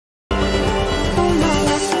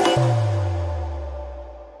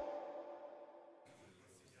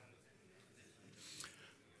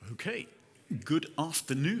Okay, good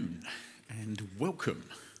afternoon and welcome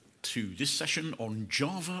to this session on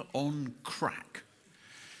Java on CRaC.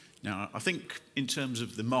 Now, I think in terms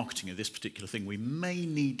of the marketing of this particular thing, we may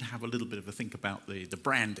need to have a little bit of a think about the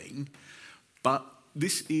branding, but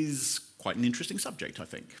this is quite an interesting subject, I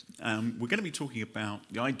think. We're going to be talking about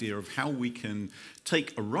the idea of how we can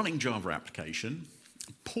take a running Java application,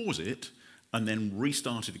 pause it, and then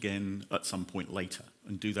restart it again at some point later,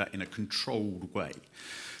 and do that in a controlled way.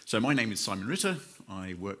 So my name is Simon Ritter.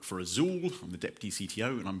 I work for Azul. I'm the Deputy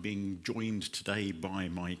CTO, and I'm being joined today by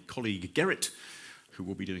my colleague Gerrit, who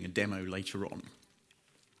will be doing a demo later on.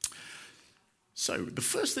 So the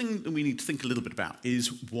first thing that we need to think a little bit about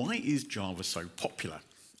is, why is Java so popular?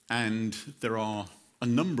 And there are a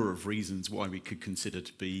number of reasons why we could consider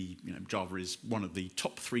to be, Java is one of the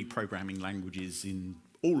top 3 programming languages in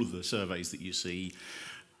all of the surveys that you see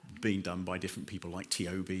being done by different people like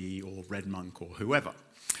TOB or RedMonk or whoever.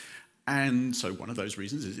 And so one of those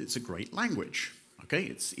reasons is it's a great language. Okay,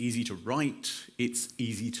 it's easy to write, it's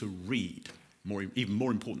easy to read. Even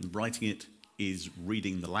more important than writing it is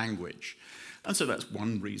reading the language. And so that's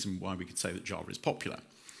one reason why we could say that Java is popular.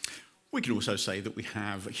 We could also say that we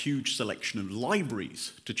have a huge selection of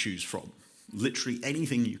libraries to choose from. Literally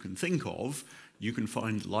anything you can think of, you can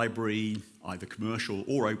find a library, either commercial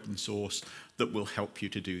or open source, that will help you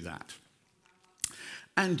to do that.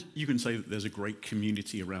 And you can say that there's a great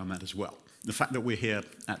community around that as well. The fact that we're here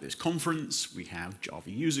at this conference, we have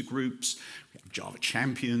Java user groups, we have Java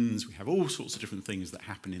champions, we have all sorts of different things that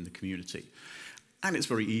happen in the community. And it's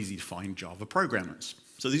very easy to find Java programmers.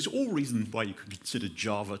 So these are all reasons why you could consider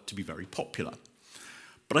Java to be very popular.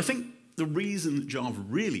 But I think the reason that Java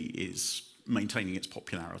really is maintaining its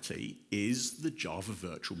popularity is the Java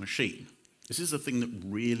virtual machine. This is the thing that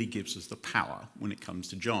really gives us the power when it comes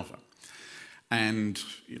to Java. And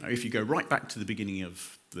if you go right back to the beginning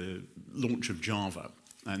of the launch of Java,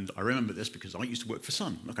 and I remember this because I used to work for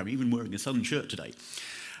Sun. Look, I'm even wearing a Sun shirt today.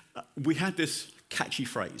 We had this catchy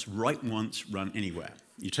phrase, write once, run anywhere.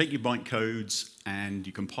 You take your bytecodes and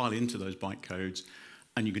you compile into those bytecodes,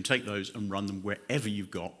 and you can take those and run them wherever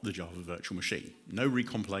you've got the Java virtual machine. No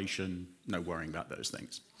recompilation, no worrying about those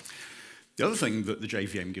things. The other thing that the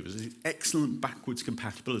JVM gives us is excellent backwards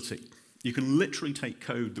compatibility. You can literally take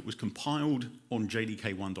code that was compiled on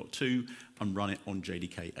JDK 1.2 and run it on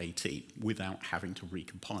JDK 18 without having to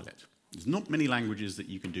recompile it. There's not many languages that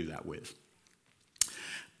you can do that with.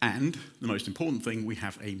 And the most important thing, we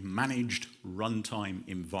have a managed runtime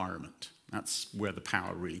environment. That's where the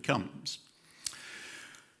power really comes.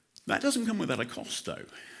 That doesn't come without a cost, though.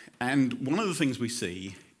 And one of the things we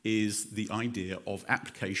see is the idea of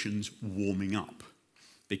applications warming up.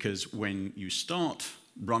 Because when you start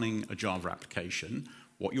running a Java application,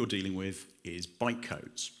 what you're dealing with is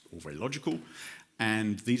bytecodes, all very logical,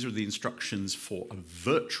 and these are the instructions for a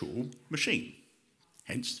virtual machine,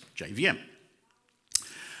 hence JVM.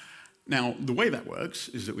 Now, the way that works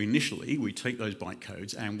is that initially we take those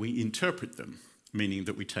bytecodes and we interpret them, meaning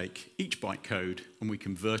that we take each bytecode and we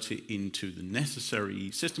convert it into the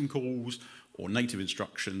necessary system calls or native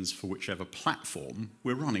instructions for whichever platform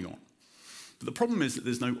we're running on. But the problem is that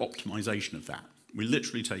there's no optimization of that. We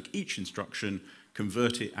literally take each instruction,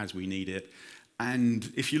 convert it as we need it,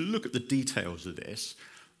 and if you look at the details of this,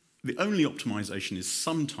 the only optimization is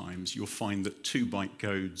sometimes you'll find that 2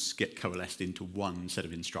 bytecodes get coalesced into one set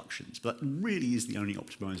of instructions, but that really is the only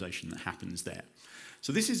optimization that happens there.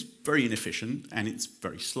 So this is very inefficient and it's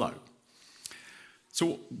very slow. So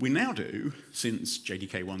what we now do, since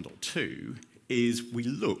JDK 1.2, is we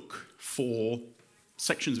look for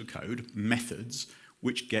sections of code, methods,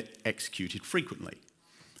 which get executed frequently.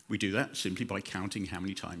 We do that simply by counting how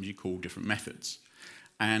many times you call different methods.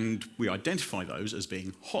 And we identify those as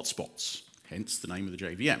being hotspots, hence the name of the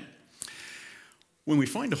JVM. When we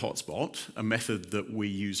find a hotspot, a method that we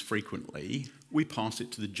use frequently, we pass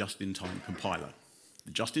it to the just-in-time compiler.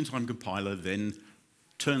 The just-in-time compiler then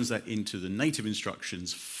turns that into the native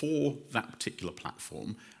instructions for that particular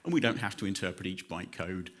platform, and we don't have to interpret each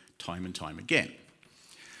bytecode time and time again.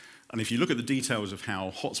 And if you look at the details of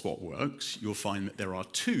how hotspot works, you'll find that there are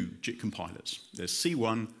 2 JIT compilers. There's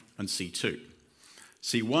C1 and C2.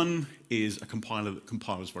 C1 is a compiler that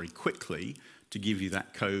compiles very quickly to give you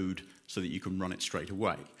that code so that you can run it straight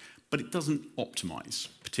away. But it doesn't optimize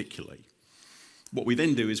particularly. What we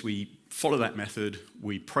then do is we follow that method,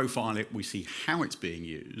 we profile it, we see how it's being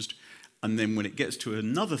used, and then when it gets to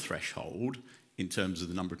another threshold, in terms of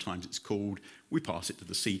the number of times it's called, we pass it to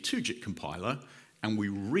the C2 JIT compiler, and we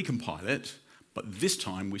recompile it, but this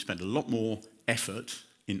time we spend a lot more effort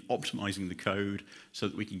in optimizing the code so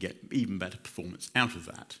that we can get even better performance out of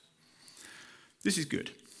that. This is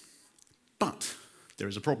good. But there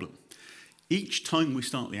is a problem. Each time we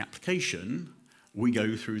start the application, we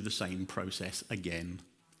go through the same process again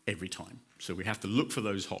every time. So we have to look for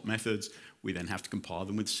those hot methods, we then have to compile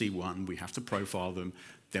them with C1, we have to profile them,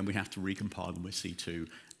 then we have to recompile them with C2,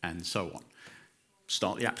 and so on.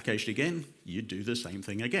 Start the application again, you do the same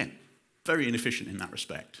thing again. Very inefficient in that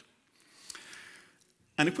respect.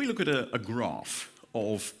 And if we look at a graph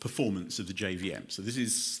of performance of the JVM, so this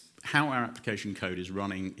is how our application code is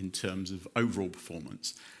running in terms of overall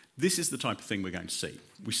performance, this is the type of thing we're going to see.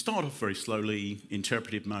 We start off very slowly,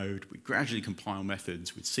 interpretive mode, we gradually compile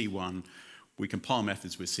methods with C1, we compile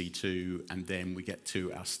methods with C2, and then we get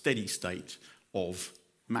to our steady state of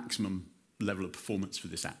maximum level of performance for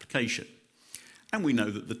this application. And we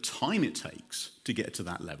know that the time it takes to get to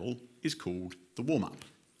that level is called the warmup.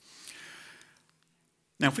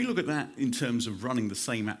 Now, if we look at that in terms of running the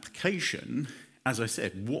same application, as I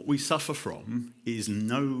said, what we suffer from is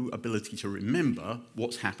no ability to remember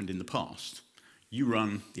what's happened in the past. You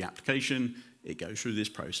run the application, it goes through this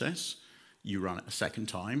process. You run it a second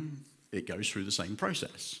time, it goes through the same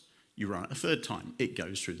process. You run it a third time, it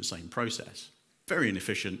goes through the same process. Very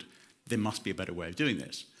inefficient. There must be a better way of doing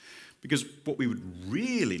this. Because what we would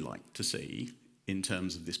really like to see in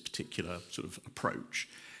terms of this particular sort of approach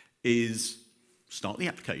is start the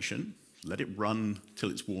application, let it run till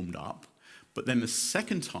it's warmed up, but then the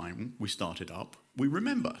second time we start it up, we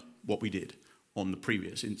remember what we did on the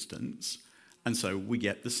previous instance, and so we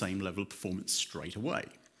get the same level of performance straight away.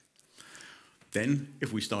 Then,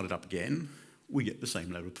 if we start it up again, we get the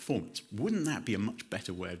same level of performance. Wouldn't that be a much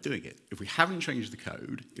better way of doing it? If we haven't changed the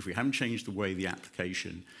code, if we haven't changed the way the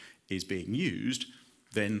application is being used,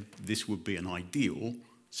 then this would be an ideal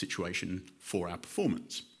situation for our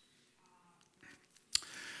performance.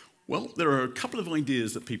 Well, there are a couple of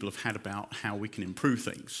ideas that people have had about how we can improve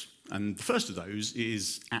things. And the first of those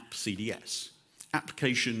is AppCDS,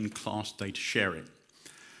 Application Class Data Sharing.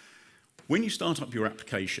 When you start up your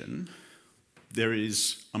application, there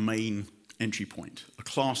is a main entry point, a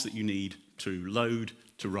class that you need to load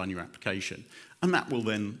to run your application. And that will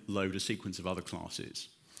then load a sequence of other classes.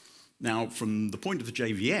 Now, from the point of the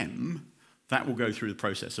JVM, that will go through the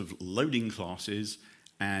process of loading classes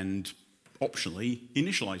and optionally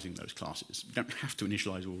initializing those classes. You don't have to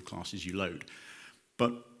initialize all the classes you load.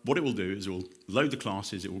 But what it will do is it will load the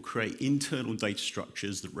classes, it will create internal data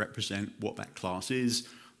structures that represent what that class is,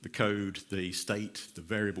 the code, the state, the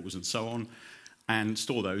variables, and so on, and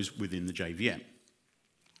store those within the JVM.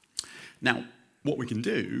 Now, what we can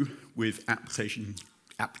do with application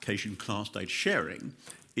class data sharing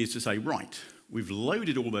is to say, right, we've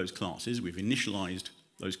loaded all those classes, we've initialized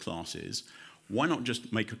those classes, why not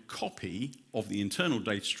just make a copy of the internal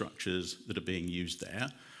data structures that are being used there,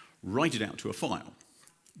 write it out to a file.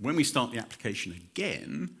 When we start the application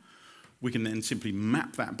again, we can then simply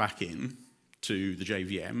map that back in to the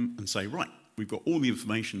JVM and say, right, we've got all the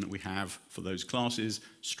information that we have for those classes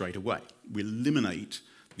straight away. We eliminate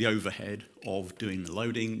the overhead of doing the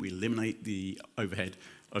loading, we eliminate the overhead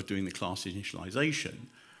of doing the class initialization.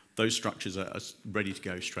 Those structures are ready to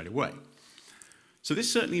go straight away. So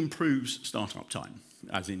this certainly improves startup time,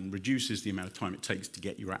 as in reduces the amount of time it takes to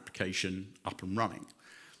get your application up and running.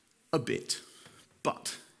 A bit,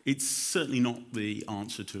 but it's certainly not the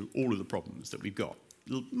answer to all of the problems that we've got.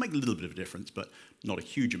 It'll make a little bit of a difference, but not a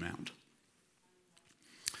huge amount.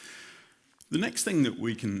 The next thing that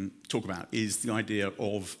we can talk about is the idea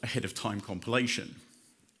of ahead-of-time compilation.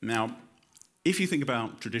 Now, if you think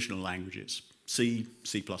about traditional languages, C,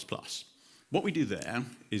 C++, what we do there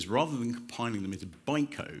is rather than compiling them into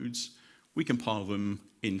bytecodes, we compile them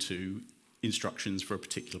into instructions for a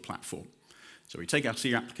particular platform. So we take our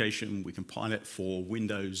C application, we compile it for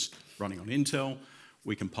Windows running on Intel,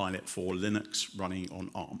 we compile it for Linux running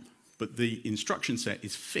on ARM. But the instruction set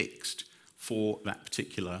is fixed for that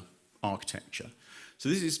particular architecture. So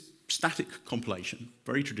this is static compilation,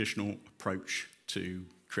 very traditional approach to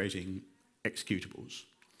creating executables.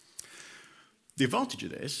 The advantage of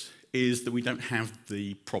this is that we don't have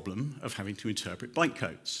the problem of having to interpret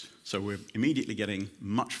bytecodes. So we're immediately getting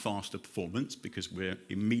much faster performance because we're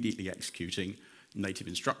immediately executing native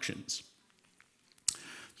instructions.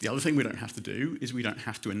 The other thing we don't have to do is we don't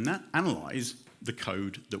have to analyze the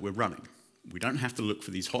code that we're running. We don't have to look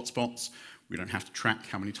for these hotspots. We don't have to track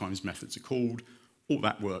how many times methods are called. All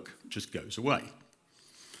that work just goes away.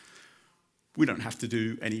 We don't have to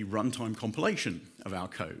do any runtime compilation of our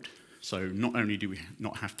code. So not only do we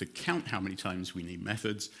not have to count how many times we need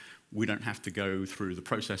methods, we don't have to go through the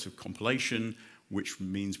process of compilation, which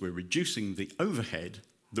means we're reducing the overhead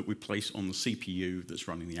that we place on the CPU that's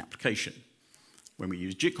running the application. When we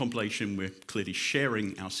use JIT compilation, we're clearly sharing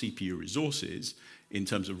our CPU resources in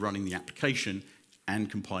terms of running the application and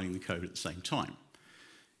compiling the code at the same time.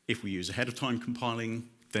 If we use ahead of time compiling,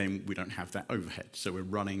 then we don't have that overhead. So we're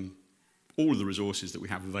running all of the resources that we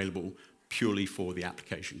have available purely for the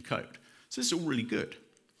application code. So this is all really good.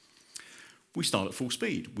 We start at full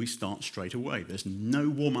speed. We start straight away. There's no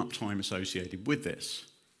warm-up time associated with this.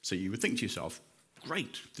 So you would think to yourself,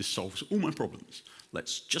 great, this solves all my problems.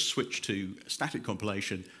 Let's just switch to static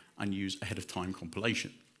compilation and use ahead of time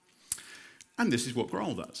compilation. And this is what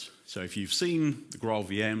Graal does. So if you've seen the Graal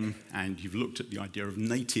VM and you've looked at the idea of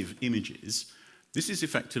native images, this is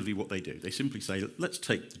effectively what they do. They simply say, let's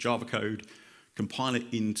take the Java code, compile it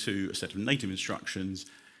into a set of native instructions,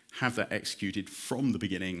 have that executed from the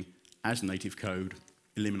beginning as native code,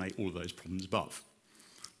 eliminate all of those problems above.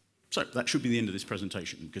 So that should be the end of this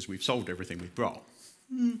presentation, because we've solved everything with Graal.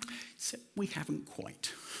 Except we haven't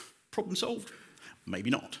quite. Problem solved? Maybe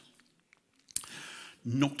not.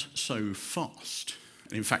 Not so fast.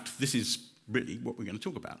 And in fact, this is really what we're going to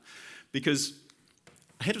talk about, because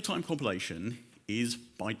ahead of time compilation is,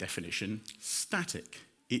 by definition, static.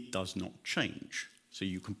 It does not change. So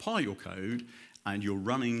you compile your code, and you're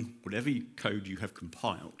running whatever code you have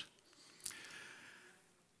compiled.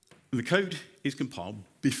 The code is compiled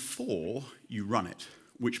before you run it,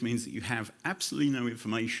 which means that you have absolutely no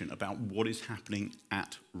information about what is happening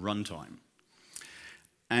at runtime.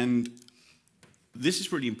 And this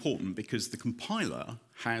is really important because the compiler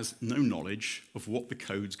has no knowledge of what the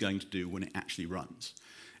code's going to do when it actually runs.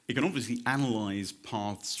 It can obviously analyze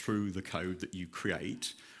paths through the code that you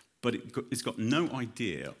create, but it's got no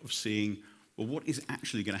idea of seeing, well, what is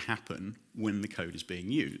actually going to happen when the code is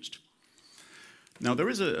being used. Now, there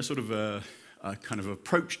is a sort of a kind of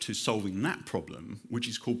approach to solving that problem, which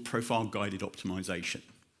is called profile-guided optimization.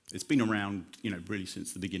 It's been around, really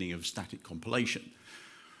since the beginning of static compilation.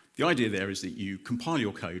 The idea there is that you compile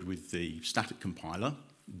your code with the static compiler,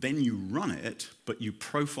 then you run it, but you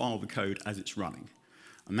profile the code as it's running.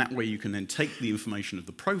 And that way you can then take the information of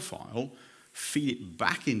the profile, feed it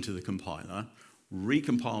back into the compiler,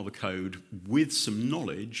 recompile the code with some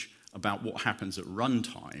knowledge about what happens at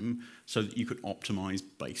runtime so that you could optimize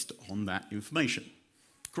based on that information.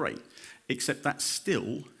 Great, except that's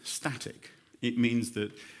still static. It means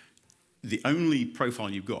that the only profile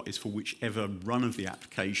you've got is for whichever run of the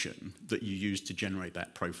application that you use to generate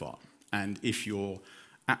that profile. And if your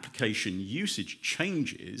application usage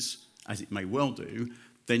changes, as it may well do,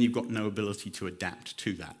 then you've got no ability to adapt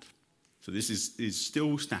to that. So this is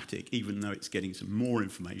still static, even though it's getting some more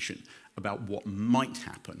information about what might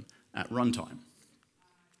happen at runtime.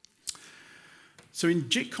 So in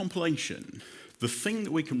JIT compilation, the thing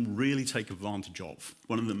that we can really take advantage of,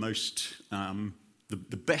 one of the most,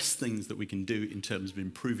 the best things that we can do in terms of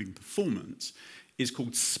improving performance is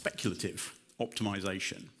called speculative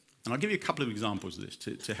optimization. And I'll give you a couple of examples of this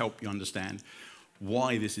to help you understand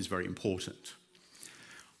why this is very important.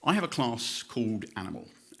 I have a class called animal,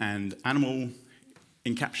 and animal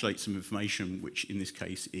encapsulates some information, which in this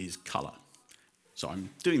case is color. So I'm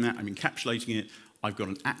doing that, I'm encapsulating it, I've got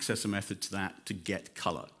an accessor method to that to get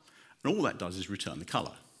color. And all that does is return the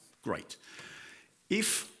color. Great.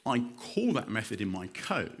 If I call that method in my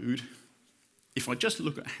code, if I just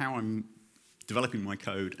look at how I'm developing my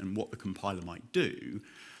code and what the compiler might do,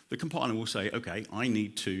 the compiler will say, okay, I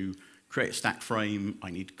need to create a stack frame,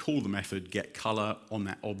 I need to call the method get color on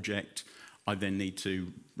that object, I then need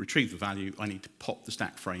to retrieve the value, I need to pop the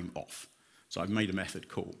stack frame off. So I've made a method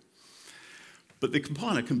call. But the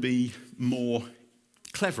compiler can be more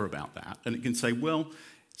clever about that, and it can say, well,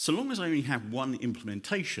 so long as I only have one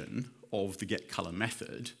implementation of the getColor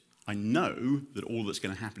method, I know that all that's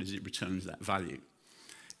going to happen is it returns that value.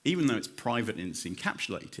 Even though it's private and it's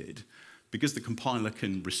encapsulated, because the compiler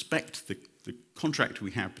can respect the contract we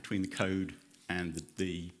have between the code and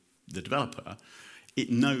the developer, it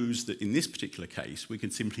knows that in this particular case, we can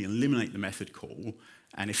simply eliminate the method call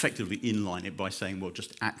and effectively inline it by saying, well,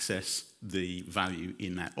 just access the value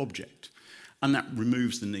in that object. And that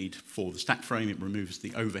removes the need for the stack frame, it removes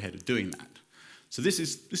the overhead of doing that. So this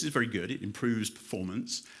is very good, it improves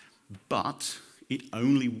performance, but it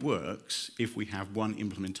only works if we have one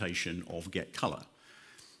implementation of getColor.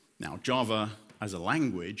 Now, Java as a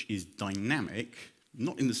language is dynamic,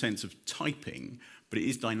 not in the sense of typing, but it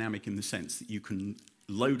is dynamic in the sense that you can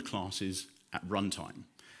load classes at runtime.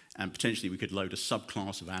 And potentially we could load a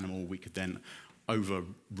subclass of animal, we could then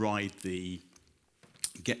override the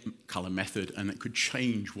getColor method, and it could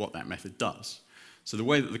change what that method does. So the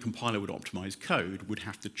way that the compiler would optimize code would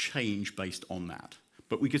have to change based on that.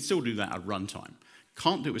 But we could still do that at runtime.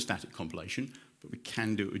 Can't do it with static compilation, but we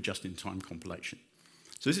can do it with just-in-time compilation.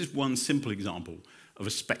 So this is one simple example of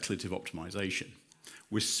a speculative optimization.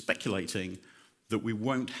 We're speculating that we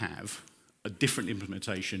won't have a different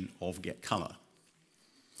implementation of getColor.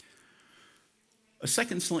 A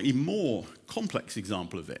second slightly more complex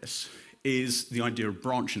example of this is the idea of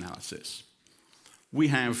branch analysis. We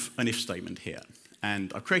have an if statement here,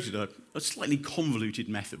 and I've created a slightly convoluted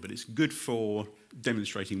method, but it's good for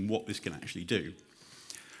demonstrating what this can actually do.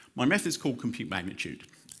 My method is called compute magnitude,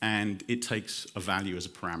 and it takes a value as a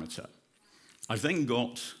parameter. I've then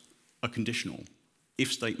got a conditional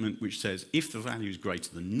if statement which says if the value is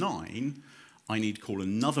greater than 9, I need to call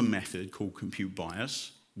another method called compute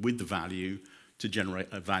bias with the value to generate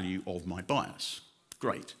a value of my bias.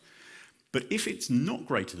 Great. But if it's not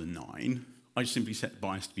greater than 9, I simply set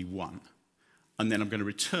bias to be 1. And then I'm going to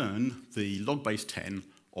return the log base 10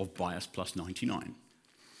 of bias plus 99.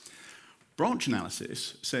 Branch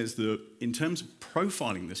analysis says that in terms of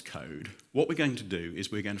profiling this code, what we're going to do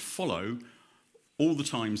is we're going to follow all the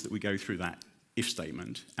times that we go through that if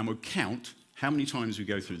statement, and we'll count how many times we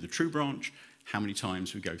go through the true branch, how many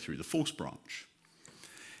times we go through the false branch.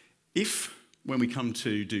 If, when we come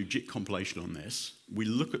to do JIT compilation on this, we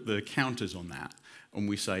look at the counters on that, and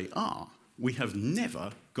we say, we have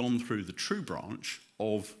never gone through the true branch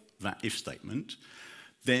of that if statement,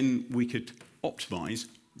 then we could optimize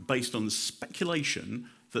based on the speculation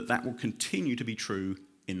that that will continue to be true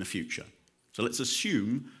in the future. So let's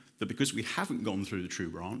assume that because we haven't gone through the true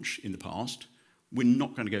branch in the past, we're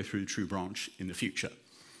not going to go through the true branch in the future.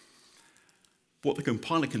 What the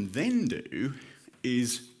compiler can then do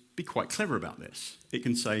is be quite clever about this. It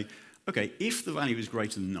can say, okay, if the value is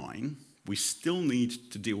greater than 9, we still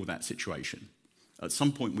need to deal with that situation. At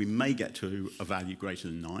some point, we may get to a value greater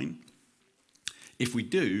than 9. If we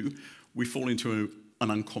do, we fall into an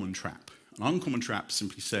uncommon trap. An uncommon trap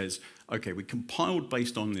simply says, okay, we compiled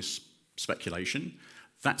based on this speculation.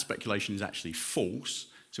 That speculation is actually false,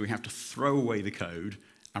 so we have to throw away the code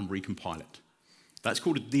and recompile it. That's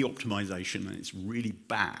called a de-optimization, and it's really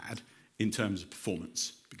bad in terms of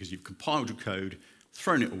performance, because you've compiled your code,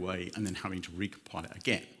 thrown it away, and then having to recompile it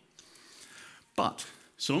again. But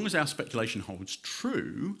so long as our speculation holds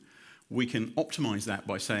true, we can optimize that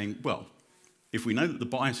by saying, well, if we know that the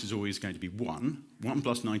bias is always going to be 1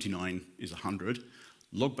 plus 99 is 100,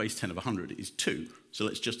 log base 10 of 100 is 2. So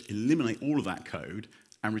let's just eliminate all of that code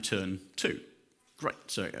and return 2. Great,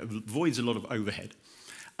 so it avoids a lot of overhead.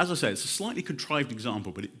 As I said, it's a slightly contrived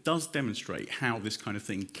example, but it does demonstrate how this kind of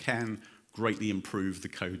thing can greatly improve the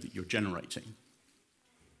code that you're generating.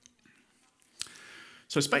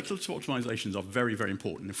 So speculative optimizations are very, very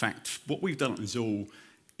important. In fact, what we've done at Azul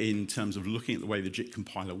in terms of looking at the way the JIT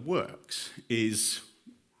compiler works is,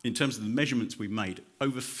 in terms of the measurements we've made,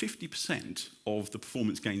 over 50% of the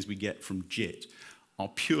performance gains we get from JIT are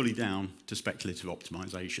purely down to speculative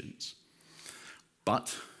optimizations.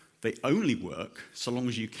 But they only work so long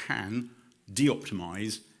as you can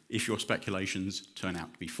de-optimize if your speculations turn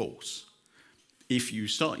out to be false. If you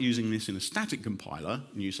start using this in a static compiler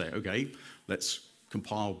and you say, okay, let's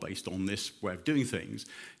compile based on this way of doing things,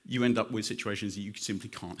 you end up with situations that you simply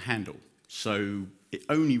can't handle. So it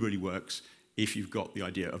only really works if you've got the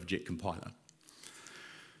idea of a JIT compiler.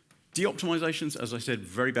 De-optimizations, as I said,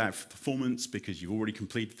 very bad for performance because you've already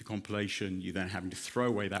completed the compilation, you're then having to throw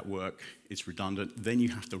away that work, it's redundant, then you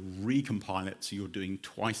have to recompile it, so you're doing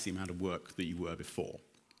twice the amount of work that you were before.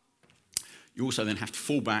 You also then have to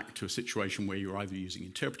fall back to a situation where you're either using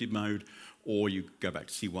interpreted mode or you go back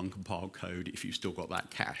to C1 compiled code if you've still got that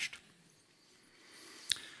cached.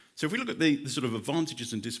 So if we look at the sort of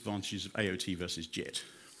advantages and disadvantages of AOT versus JIT.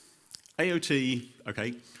 AOT,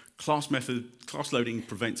 okay, class loading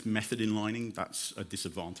prevents method inlining, that's a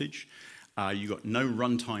disadvantage. You've got no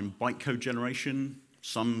runtime bytecode generation.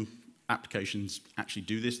 Some applications actually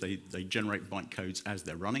do this, they generate bytecodes as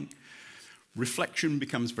they're running. Reflection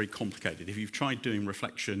becomes very complicated. If you've tried doing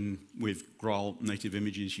reflection with Graal native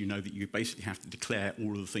images, you know that you basically have to declare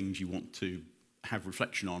all of the things you want to have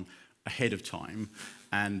reflection on ahead of time,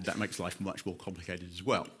 and that makes life much more complicated as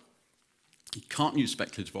well. You can't use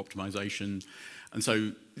speculative optimization, and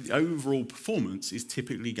so the overall performance is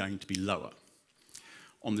typically going to be lower.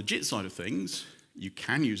 On the JIT side of things, you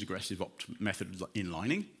can use aggressive method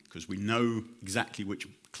inlining, because we know exactly which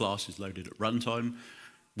class is loaded at runtime,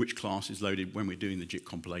 which class is loaded when we're doing the JIT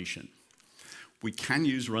compilation. We can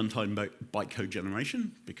use runtime bytecode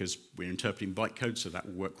generation because we're interpreting bytecode, so that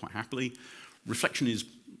will work quite happily. Reflection is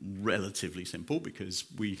relatively simple because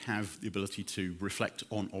we have the ability to reflect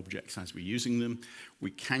on objects as we're using them.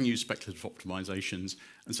 We can use speculative optimizations,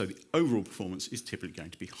 and so the overall performance is typically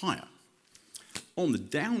going to be higher. On the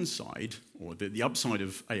downside, or the upside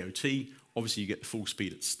of AOT, obviously you get the full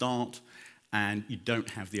speed at start, and you don't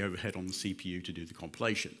have the overhead on the CPU to do the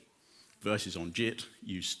compilation. Versus on JIT,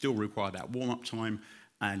 you still require that warm-up time,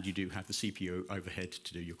 and you do have the CPU overhead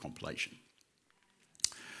to do your compilation.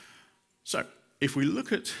 So, if we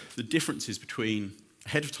look at the differences between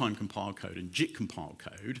ahead-of-time compiled code and JIT compiled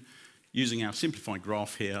code, using our simplified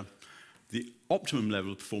graph here, the optimum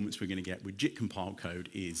level of performance we're going to get with JIT compiled code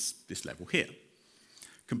is this level here.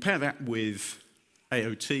 Compare that with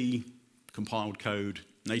AOT compiled code,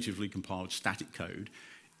 natively compiled static code,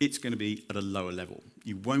 it's going to be at a lower level.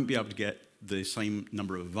 You won't be able to get the same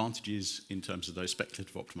number of advantages in terms of those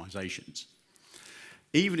speculative optimizations.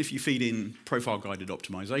 Even if you feed in profile-guided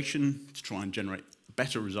optimization to try and generate a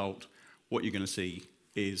better result, what you're going to see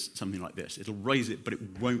is something like this. It'll raise it, but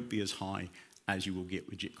it won't be as high as you will get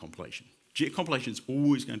with JIT compilation. JIT compilation is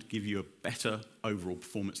always going to give you a better overall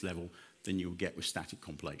performance level than you'll get with static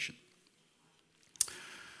compilation.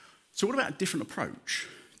 So what about a different approach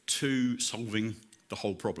to solving the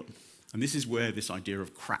whole problem? And this is where this idea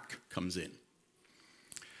of CRaC comes in.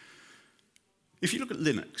 If you look at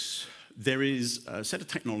Linux, there is a set of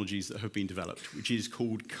technologies that have been developed, which is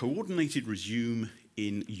called coordinated resume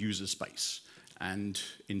in user space. And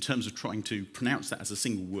in terms of trying to pronounce that as a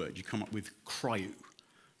single word, you come up with CRaC.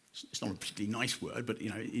 It's not a particularly nice word, but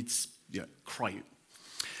it's CRaC.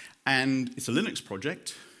 And it's a Linux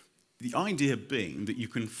project, the idea being that you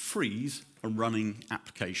can freeze a running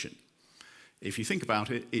application. If you think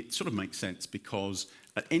about it, it sort of makes sense because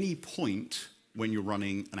at any point when you're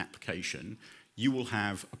running an application, you will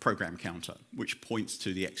have a program counter, which points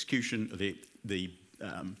to the execution of the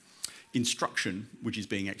instruction which is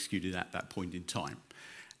being executed at that point in time.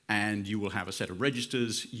 And you will have a set of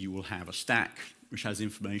registers, you will have a stack which has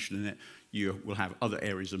information in it, you will have other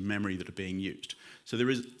areas of memory that are being used. So there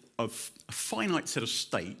is a finite set of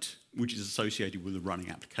state which is associated with a running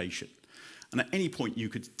application. And at any point you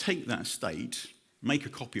could take that state, make a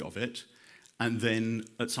copy of it, and then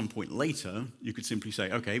at some point later you could simply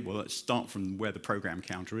say, okay, well let's start from where the program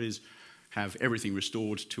counter is, have everything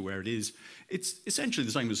restored to where it is. It's essentially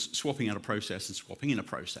the same as swapping out a process and swapping in a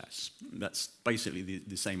process. That's basically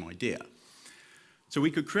the same idea. So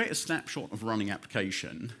we could create a snapshot of a running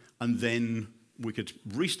application, and then we could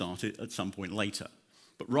restart it at some point later.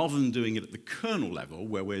 But rather than doing it at the kernel level,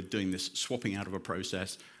 where we're doing this swapping out of a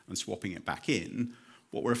process and swapping it back in,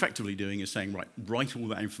 what we're effectively doing is saying, right, write all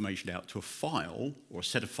that information out to a file or a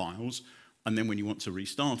set of files, and then when you want to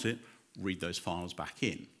restart it, read those files back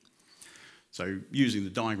in. So using the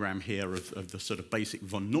diagram here of the sort of basic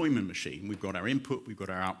von Neumann machine, we've got our input, we've got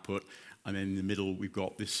our output, and then in the middle we've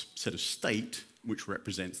got this set of state, which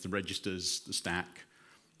represents the registers, the stack,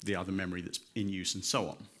 the other memory that's in use, and so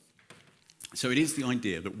on. So it is the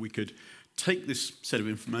idea that we could take this set of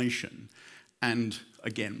information and,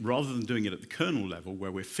 again, rather than doing it at the kernel level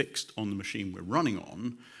where we're fixed on the machine we're running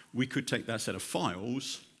on, we could take that set of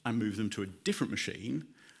files and move them to a different machine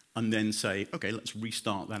and then say, okay, let's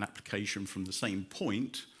restart that application from the same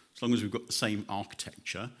point, as long as we've got the same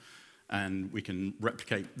architecture and we can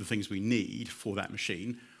replicate the things we need for that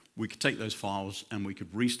machine, we could take those files and we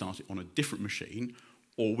could restart it on a different machine,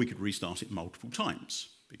 or we could restart it multiple times,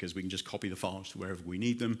 because we can just copy the files to wherever we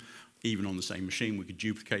need them. Even on the same machine, we could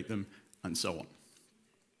duplicate them, and so on.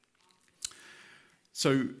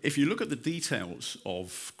 So if you look at the details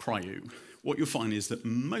of CRaC, what you'll find is that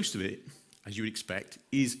most of it, as you would expect,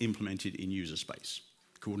 is implemented in user space.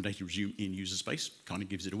 Coordinated resume in user space kind of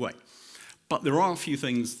gives it away. But there are a few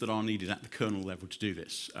things that are needed at the kernel level to do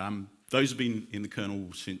this. Those have been in the kernel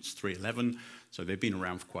since 3.11, so they've been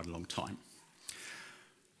around for quite a long time.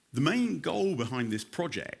 The main goal behind this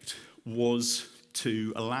project was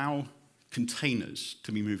to allow containers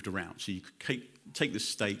to be moved around. So you could take the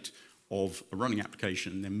state of a running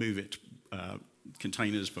application and then move it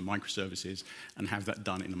containers for microservices and have that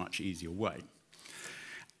done in a much easier way.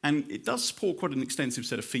 And it does support quite an extensive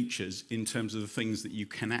set of features in terms of the things that you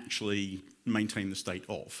can actually maintain the state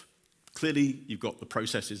of. Clearly, you've got the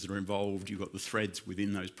processes that are involved, you've got the threads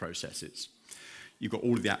within those processes. You've got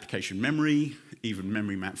all of the application memory, even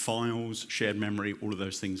memory map files, shared memory, all of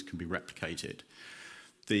those things can be replicated.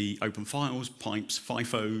 The open files, pipes,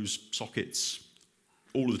 FIFOs, sockets,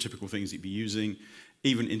 all of the typical things you'd be using,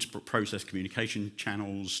 even inter-process communication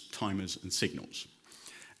channels, timers, and signals.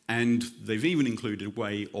 And they've even included a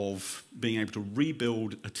way of being able to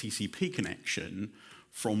rebuild a TCP connection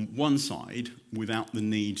from one side without the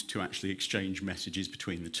need to actually exchange messages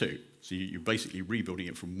between the two. So you're basically rebuilding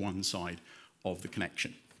it from one side of the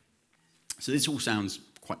connection. So this all sounds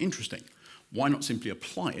quite interesting. Why not simply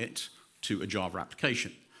apply it to a Java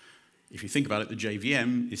application? If you think about it, the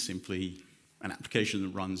JVM is simply an application that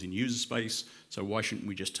runs in user space, so why shouldn't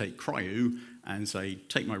we just take CRaC and say,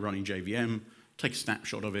 take my running JVM, take a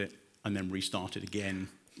snapshot of it, and then restart it again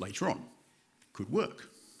later on? Could work.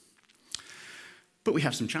 But we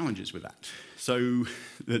have some challenges with that. So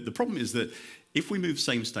the problem is that if we move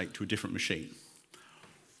same state to a different machine,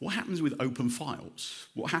 what happens with open files?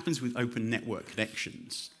 What happens with open network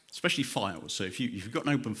connections? Especially files. So if you've got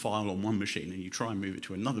an open file on one machine and you try and move it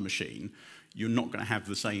to another machine, you're not going to have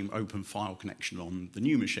the same open file connection on the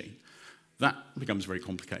new machine. That becomes very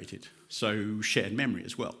complicated. So shared memory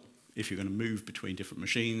as well. If you're going to move between different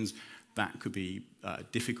machines, that could be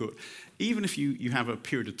difficult. Even if you have a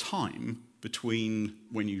period of time between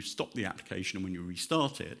when you stop the application and when you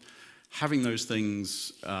restart it, having those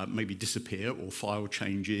things maybe disappear or file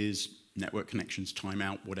changes, network connections,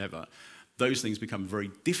 timeout, whatever, those things become very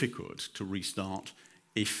difficult to restart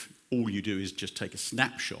if all you do is just take a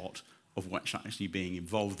snapshot of what's actually being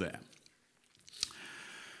involved there.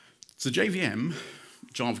 So JVM,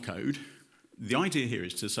 Java code, the idea here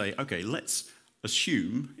is to say, okay, let's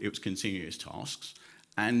assume it was continuous tasks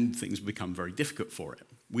and things become very difficult for it.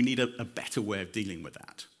 We need a better way of dealing with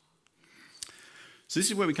that. So this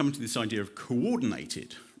is where we come to this idea of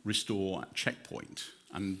coordinated restore at checkpoint.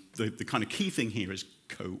 And the kind of key thing here is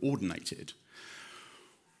co-ordinated.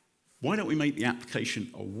 Why don't we make the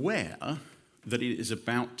application aware that it is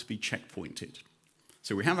about to be checkpointed?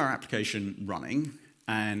 So we have our application running,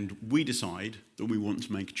 and we decide that we want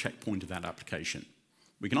to make a checkpoint of that application.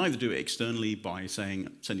 We can either do it externally by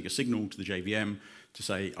sending a signal to the JVM to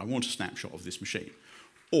say, I want a snapshot of this machine.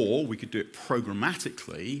 Or we could do it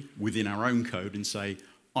programmatically within our own code and say,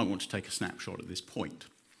 I want to take a snapshot at this point.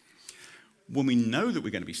 When we know that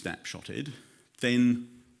we're going to be snapshotted, then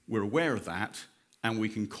we're aware of that, and we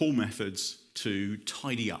can call methods to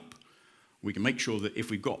tidy up. We can make sure that if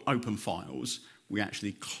we've got open files, we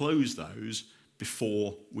actually close those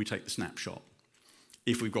before we take the snapshot.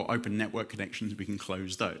 If we've got open network connections, we can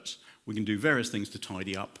close those. We can do various things to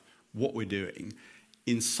tidy up what we're doing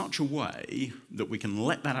in such a way that we can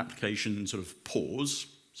let that application sort of pause,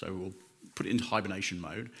 so we'll put it into hibernation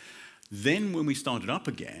mode. Then when we start it up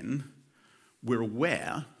again, we're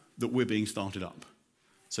aware that we're being started up.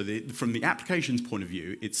 So from the application's point of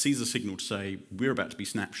view, it sees a signal to say, we're about to be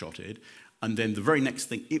snapshotted, and then the very next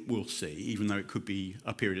thing it will see, even though it could be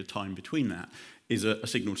a period of time between that, is a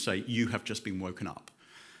signal to say, you have just been woken up.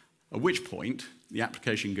 At which point, the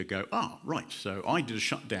application could go, right, so I did a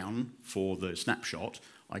shutdown for the snapshot,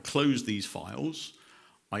 I closed these files,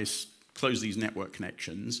 I closed these network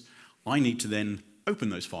connections, I need to then open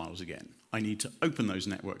those files again. I need to open those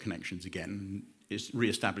network connections again,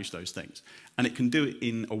 re-establish those things. And it can do it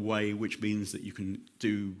in a way which means that you can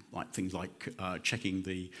do things like checking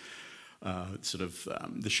the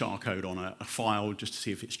the SHA code on a file just to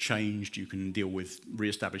see if it's changed. You can deal with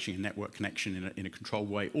re-establishing a network connection in a controlled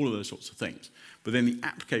way, all of those sorts of things. But then the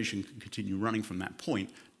application can continue running from that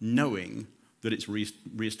point, knowing that it's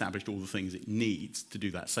re-established all the things it needs to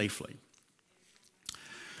do that safely.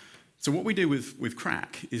 So what we do with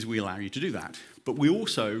CRaC is we allow you to do that, but we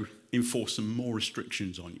also enforce some more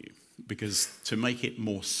restrictions on you, because to make it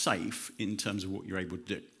more safe in terms of what you're able to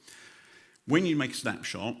do. When you make a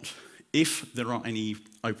snapshot, if there are any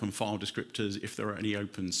open file descriptors, if there are any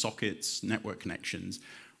open sockets, network connections,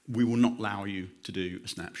 we will not allow you to do a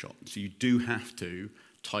snapshot. So you do have to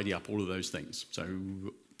tidy up all of those things. So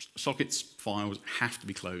sockets, files have to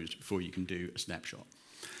be closed before you can do a snapshot.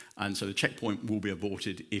 And so the checkpoint will be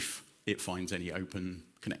aborted if it finds any open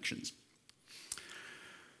connections.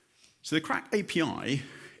 So the CRaC API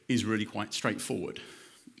is really quite straightforward.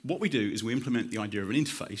 What we do is we implement the idea of an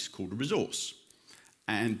interface called a resource.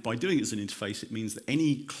 And by doing it as an interface, it means that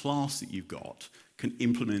any class that you've got can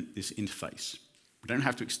implement this interface. We don't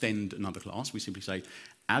have to extend another class. We simply say,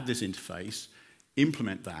 add this interface,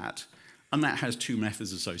 implement that, and that has two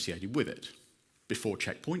methods associated with it: before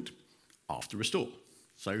checkpoint, after restore.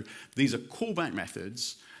 So these are callback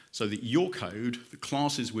methods so that your code, the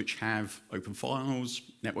classes which have open files,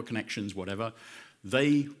 network connections, whatever,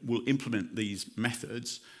 they will implement these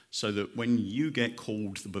methods so that when you get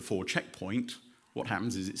called the before checkpoint, what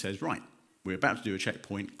happens is it says, right, we're about to do a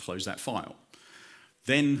checkpoint, close that file.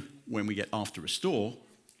 Then when we get after restore,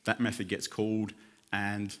 that method gets called,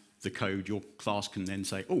 and the code, your class can then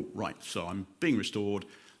say, oh, right, so I'm being restored,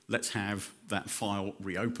 let's have that file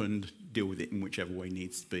reopened, deal with it in whichever way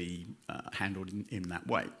needs to be handled in that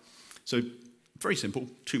way. So very simple,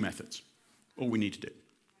 two methods, all we need to do.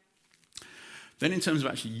 Then in terms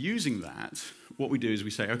of actually using that, what we do is we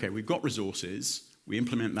say, okay, we've got resources, we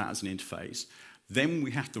implement that as an interface, then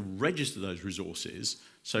we have to register those resources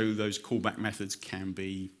so those callback methods can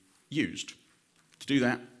be used. To do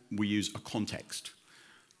that, we use a context.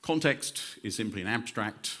 Context is simply an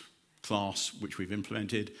abstract class which we've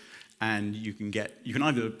implemented, and you can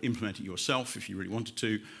either implement it yourself if you really wanted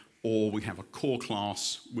to, or we have a core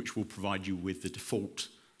class which will provide you with the default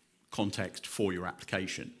context for your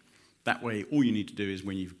application. That way, all you need to do is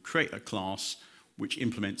when you create a class which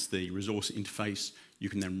implements the resource interface, you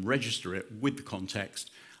can then register it with the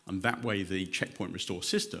context, and that way the checkpoint restore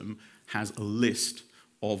system has a list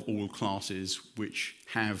of all classes which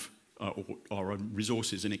have are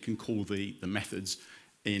resources, and it can call the methods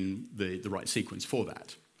in the right sequence for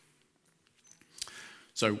that.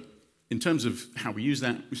 So in terms of how we use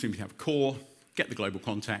that, we simply have core, get the global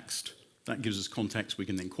context. That gives us context. We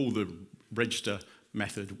can then call the register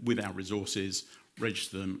method with our resources,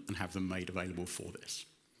 register them, and have them made available for this.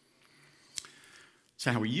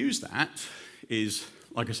 So how we use that is,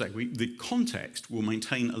 like I say, the context will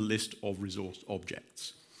maintain a list of resource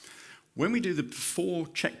objects. When we do the before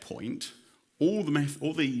checkpoint, all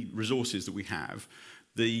the resources that we have,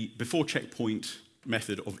 the before checkpoint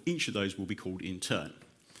method of each of those will be called in turn.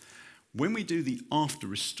 When we do the after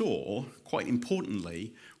restore, quite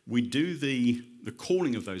importantly, we do the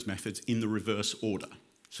calling of those methods in the reverse order.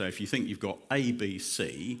 So if you think you've got A, B,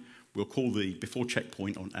 C, we'll call the before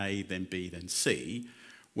checkpoint on A, then B, then C.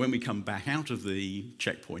 When we come back out of the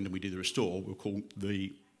checkpoint and we do the restore, we'll call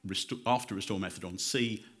the after restore method on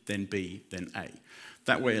C, then B, then A.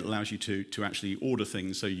 That way it allows you to actually order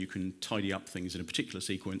things so you can tidy up things in a particular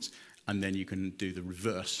sequence, and then you can do the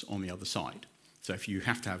reverse on the other side. So if you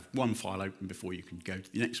have to have one file open before you can go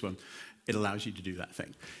to the next one, it allows you to do that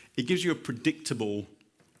thing. It gives you a predictable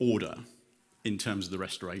order in terms of the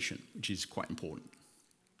restoration, which is quite important.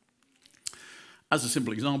 As a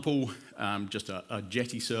simple example, just a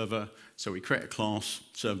Jetty server. So we create a class,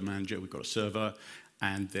 server manager, we've got a server,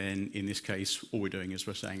 and then in this case, all we're doing is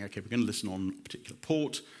we're saying, okay, we're going to listen on a particular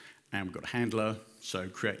port, and we've got a handler, so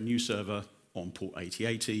create a new server on port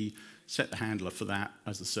 8080, set the handler for that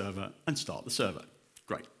as the server, and start the server.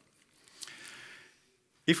 Great.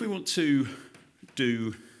 If we want to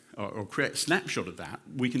do or create a snapshot of that,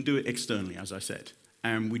 we can do it externally, as I said,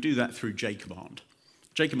 and we do that through jcommand.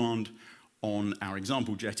 Jcommand on our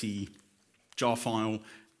example Jetty jar file,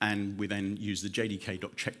 and we then use the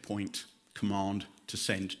jdk.checkpoint command to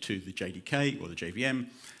send to the JDK or the JVM,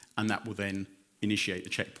 and that will then initiate the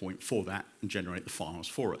checkpoint for that and generate the files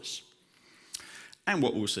for us. And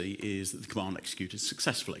what we'll see is that the command executed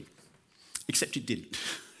successfully, except it didn't.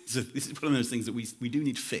 So this is one of those things that we do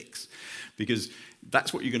need to fix, because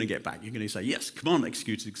that's what you're going to get back. You're going to say, yes, command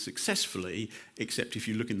executed successfully, except if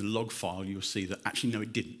you look in the log file, you'll see that actually, no,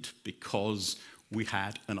 it didn't, because we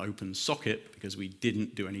had an open socket, because we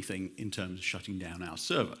didn't do anything in terms of shutting down our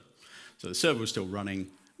server. So the server was still running.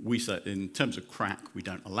 We said, in terms of CRaC, we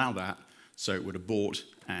don't allow that, so it would abort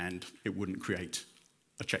and it wouldn't create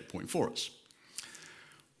a checkpoint for us.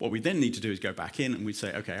 What we then need to do is go back in and we'd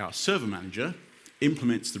say, okay, our server manager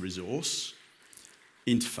implements the resource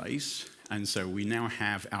interface, and so we now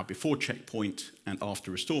have our before checkpoint and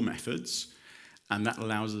after restore methods, and that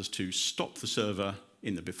allows us to stop the server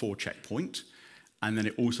in the before checkpoint, and then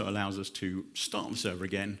it also allows us to start the server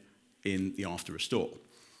again in the after restore.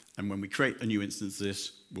 And when we create a new instance of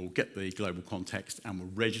this, we'll get the global context and we'll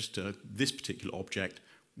register this particular object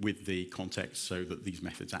with the context so that these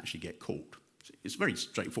methods actually get called. It's very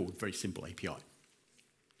straightforward, very simple API.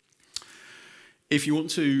 If you want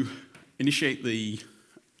to initiate the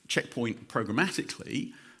checkpoint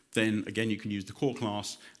programmatically, then again you can use the core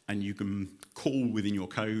class and you can call within your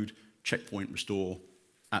code checkpoint restore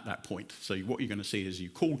at that point. So what you're going to see is you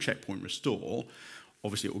call checkpoint restore,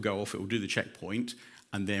 obviously it will go off, it will do the checkpoint,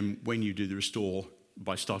 and then when you do the restore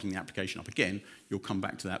by starting the application up again, you'll come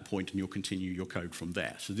back to that point and you'll continue your code from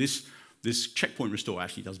there. So this checkpoint restore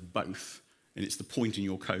actually does both, and it's the point in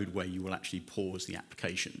your code where you will actually pause the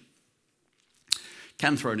application.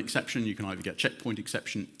 Can throw an exception. You can either get checkpoint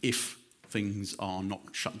exception if things are not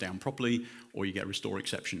shut down properly, or you get a restore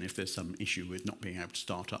exception if there's some issue with not being able to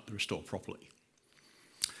start up the restore properly.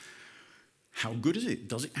 How good is it?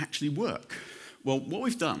 Does it actually work? Well, what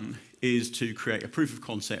we've done is to create a proof of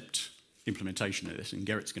concept implementation of this, and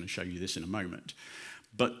Gerrit's going to show you this in a moment.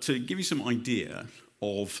 But to give you some idea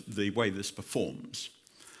of the way this performs,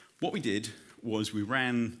 what we did was we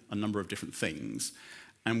ran a number of different things,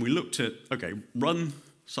 and we looked at, okay, run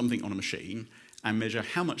something on a machine and measure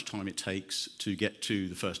how much time it takes to get to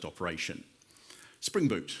the first operation. Spring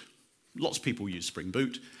Boot. Lots of people use Spring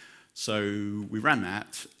Boot. So we ran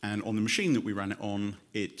that, and on the machine that we ran it on,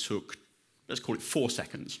 it took, let's call it 4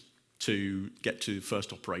 seconds to get to the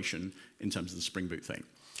first operation in terms of the Spring Boot thing.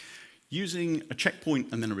 Using a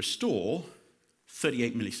checkpoint and then a restore,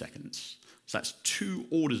 38 milliseconds. So that's 2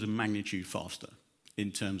 orders of magnitude faster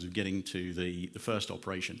in terms of getting to the first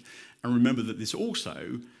operation. And remember that this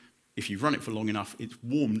also, if you've run it for long enough, it's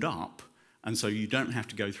warmed up, and so you don't have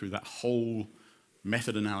to go through that whole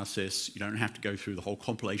method analysis, you don't have to go through the whole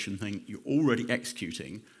compilation thing. You're already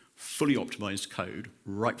executing fully optimized code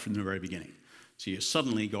right from the very beginning. So you've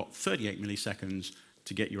suddenly got 38 milliseconds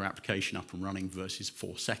to get your application up and running versus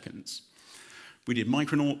 4 seconds. We did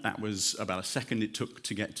Micronaut, that was about a second it took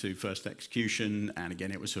to get to first execution, and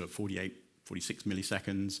again it was sort of 48, 46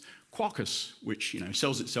 milliseconds. Quarkus, which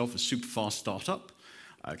sells itself as Superfast startup,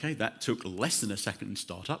 okay, that took less than a second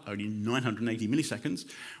startup, only 980 milliseconds.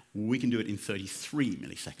 We can do it in 33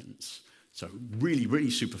 milliseconds. So really, really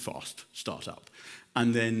super fast startup.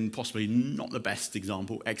 And then possibly not the best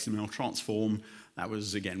example, XML transform. That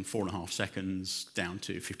was, again, 4.5 seconds down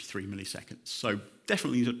to 53 milliseconds. So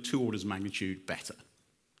definitely 2 orders of magnitude better.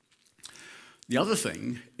 The other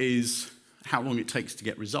thing is how long it takes to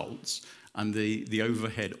get results and the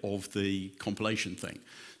overhead of the compilation thing.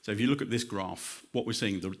 So if you look at this graph, what we're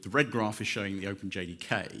seeing, the red graph is showing the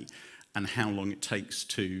OpenJDK and how long it takes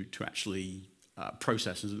to actually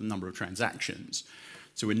process the number of transactions.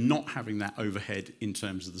 So we're not having that overhead in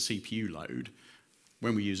terms of the CPU load.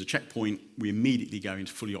 When we use a checkpoint, we immediately go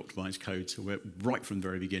into fully optimized code. So we're right from the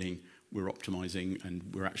very beginning, we're optimizing and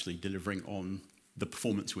we're actually delivering on the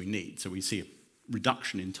performance we need. So we see a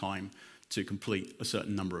reduction in time to complete a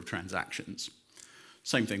certain number of transactions.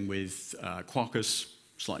 Same thing with Quarkus,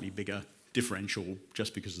 slightly bigger differential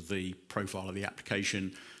just because of the profile of the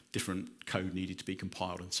application, different code needed to be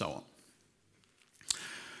compiled and so on.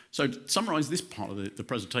 So to summarize this part of the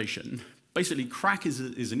presentation, basically CRaC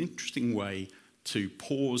is an interesting way to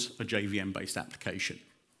pause a JVM-based application.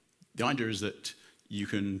 The idea is that you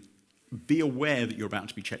can be aware that you're about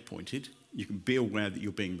to be checkpointed, you can be aware that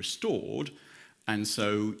you're being restored, and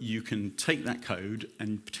so you can take that code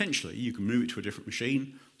and potentially you can move it to a different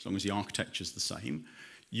machine as long as the architecture is the same.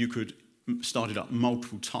 You could start it up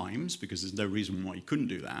multiple times because there's no reason why you couldn't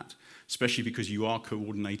do that, especially because you are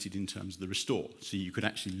coordinated in terms of the restore. So you could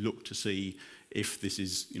actually look to see if this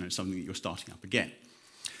is something that you're starting up again.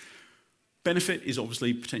 Benefit is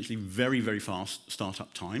obviously potentially very, very fast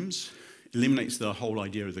startup times. Eliminates the whole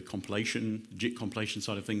idea of the compilation, JIT compilation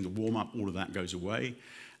side of things, the warm-up, all of that goes away,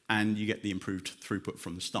 and you get the improved throughput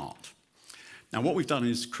from the start. Now what we've done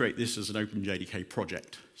is create this as an OpenJDK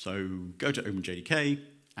project. So go to OpenJDK,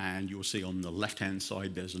 and you'll see on the left-hand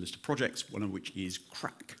side there's a list of projects, one of which is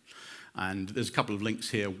CRaC. And there's a couple of links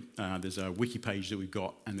here. There's a wiki page that we've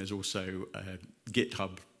got, and there's also a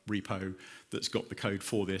GitHub repo that's got the code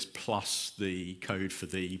for this, plus the code for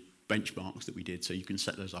the benchmarks that we did, so you can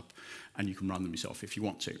set those up and you can run them yourself if you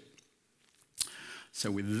want to. So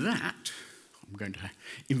with that, I'm going to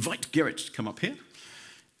invite Gerrit to come up here,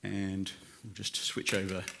 and we'll just switch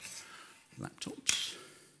over laptops.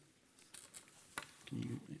 Can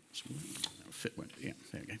you, that'll fit, won't it? Yeah,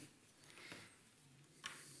 there we go.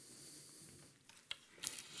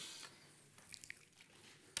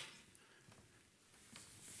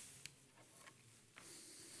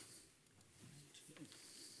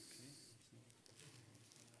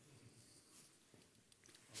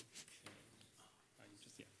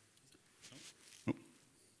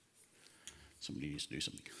 Somebody needs to do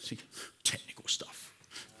something. See, technical stuff.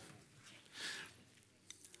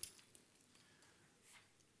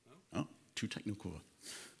 Oh, too technical.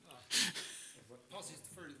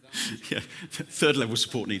 Yeah, third level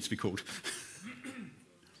support needs to be called.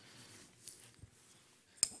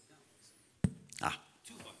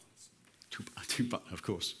 Two buttons, of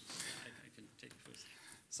course. I can take it first.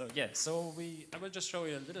 So yeah, I will just show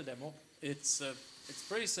you a little demo. It's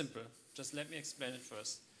pretty simple. Just let me explain it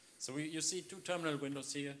first. So you see 2 terminal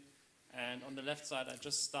windows here, and on the left side I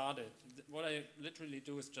just started. What I literally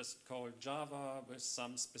do is just call Java with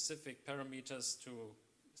some specific parameters to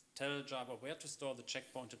tell Java where to store the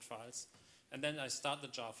checkpointed files, and then I start the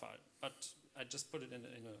jar file. But I just put it in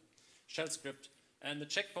a shell script, and the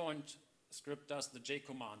checkpoint script does the J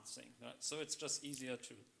command thing. Right? So it's just easier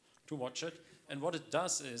to watch it. And what it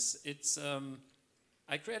does is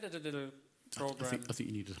I created a little program. I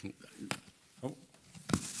think you need to. Oh.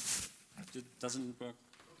 It doesn't work.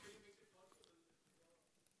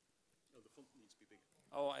 No, the font needs to be bigger.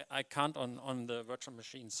 Oh, I can't on the virtual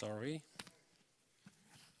machine, sorry.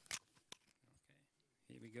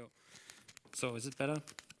 Okay, here we go. So is it better?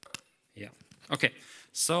 Yeah. Okay,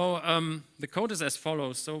 so the code is as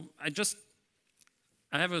follows. So I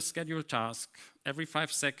have a scheduled task. Every 5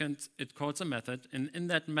 seconds, it calls a method, and in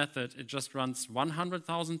that method, it just runs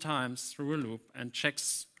 100,000 times through a loop and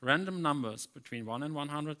checks random numbers between 1 and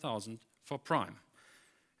 100,000 for prime.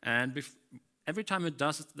 And every time it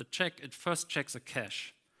does the check, it first checks a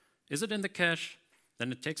cache. Is it in the cache?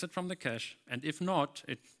 Then it takes it from the cache. And if not,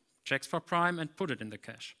 it checks for prime and put it in the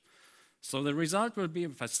cache. So the result will be,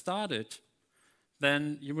 if I start it,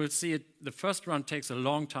 then you will see the first run takes a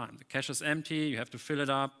long time. The cache is empty, you have to fill it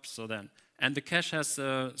up, and the cache has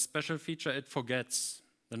a special feature, it forgets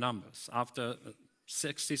the numbers. After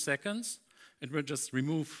 60 seconds, it will just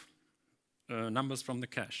remove numbers from the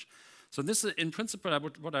cache. So this is, in principle,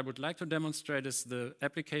 what I would like to demonstrate is the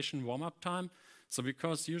application warm-up time. So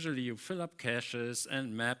because usually you fill up caches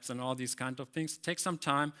and maps and all these kind of things, it takes some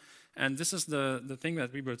time, and this is the thing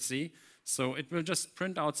that we will see. So it will just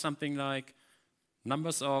print out something like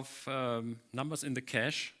numbers in the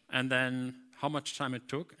cache, and then how much time it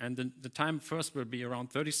took. And the time first will be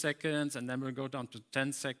around 30 seconds, and then we'll go down to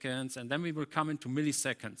 10 seconds, and then we will come into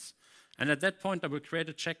milliseconds. And at that point, I will create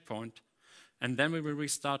a checkpoint, and then we will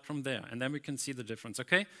restart from there, and then we can see the difference,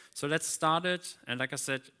 okay? So let's start it, and like I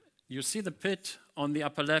said, you see the pit on the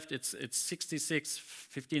upper left, it's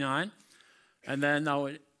 66:59, and then now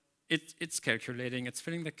it's calculating, it's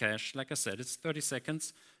filling the cache. Like I said, it's 30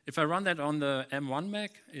 seconds. If I run that on the M1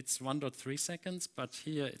 Mac, it's 1.3 seconds, but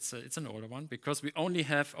here it's an older one because we only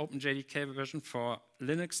have OpenJDK version for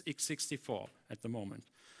Linux x64 at the moment.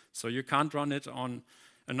 So you can't run it on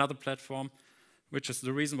another platform, which is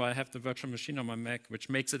the reason why I have the virtual machine on my Mac, which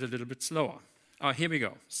makes it a little bit slower. Oh, here we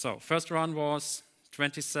go. So first run was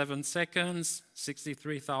 27 seconds,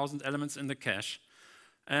 63,000 elements in the cache.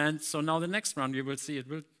 And so now the next run, you will see it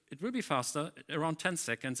will be faster, around 10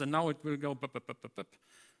 seconds, and now it will go bup, bup, bup, bup, bup.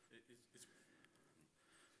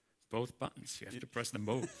 Both buttons, you have to press them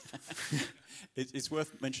both. It's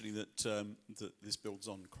worth mentioning that, that this builds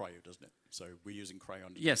on CRaC, doesn't it? So we're using CRaC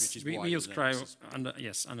underneath. Yes, we use CRaC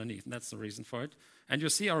underneath, and that's the reason for it. And you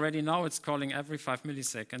see already now it's calling every 5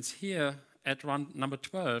 milliseconds. Here at run number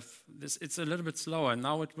 12, it's a little bit slower, and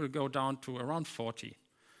now it will go down to around 40.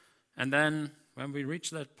 And then when we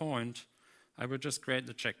reach that point, I will just create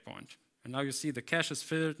the checkpoint. And now you see the cache is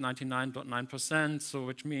filled, 99.9%, so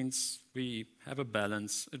which means we have a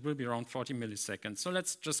balance. It will be around 40 milliseconds. So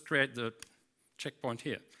let's just create the checkpoint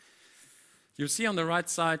here. You see on the right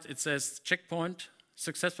side, it says checkpoint,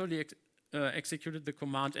 successfully executed the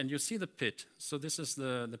command, and you see the pit. So this is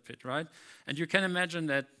the pit, right? And you can imagine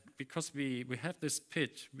that because we have this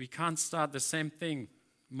pit, we can't start the same thing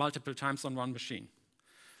multiple times on one machine.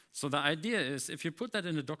 So the idea is, if you put that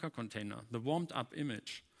in a Docker container, the warmed up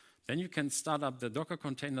image, then you can start up the Docker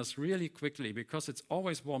containers really quickly because it's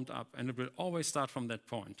always warmed up and it will always start from that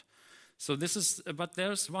point. So this is, but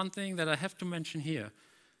there's one thing that I have to mention here.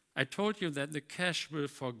 I told you that the cache will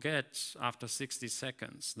forget after 60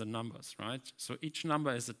 seconds the numbers, right? So each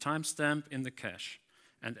number is a timestamp in the cache.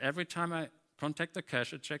 And every time I contact the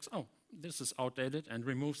cache, it checks, oh, this is outdated, and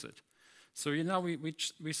removes it. So you know,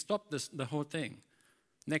 we stop the whole thing.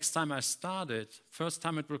 Next time I start it, first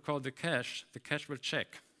time it will call the cache will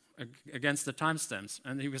check against the timestamps,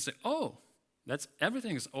 and he will say, oh,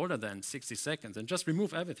 everything is older than 60 seconds, and just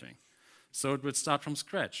remove everything. So it will start from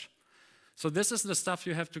scratch. So this is the stuff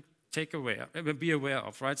you have to be aware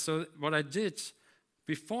of, right? So what I did,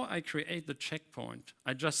 before I create the checkpoint,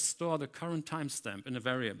 I just store the current timestamp in a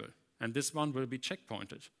variable, and this one will be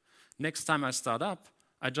checkpointed. Next time I start up,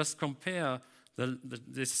 I just compare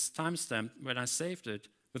this timestamp when I saved it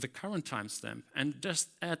with the current timestamp and just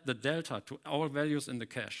add the delta to all values in the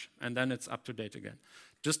cache, and then it's up to date again.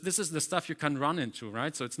 Just this is the stuff you can run into,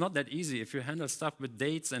 right? So it's not that easy. If you handle stuff with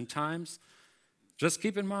dates and times, just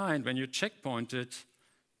keep in mind when you checkpoint it,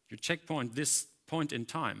 you checkpoint this point in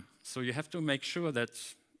time. So you have to make sure that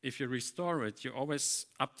if you restore it, you always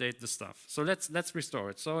update the stuff. So let's restore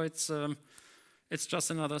it. So it's just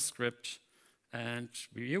another script, and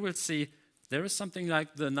you will see there is something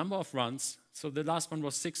like the number of runs. So the last one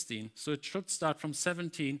was 16. So it should start from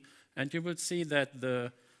 17, and you will see that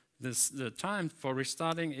the time for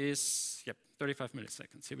restarting is 35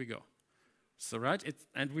 milliseconds. Here we go. So right,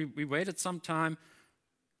 and we waited some time,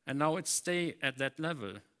 and now it stay at that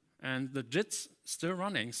level, and the JIT's still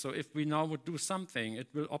running. So if we now would do something, it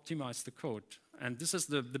will optimize the code, and this is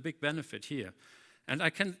the big benefit here. And I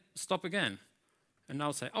can stop again, and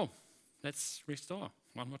now say, oh, let's restore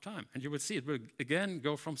one more time, and you will see it will again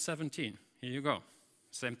go from 17. Here you go,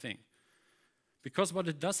 same thing. Because what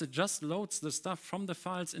it does, it just loads the stuff from the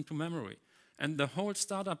files into memory. And the whole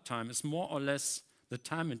startup time is more or less the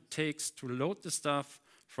time it takes to load the stuff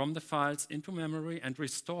from the files into memory and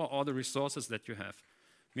restore all the resources that you have.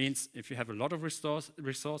 Means if you have a lot of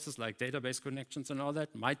resources like database connections and all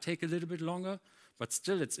that, might take a little bit longer, but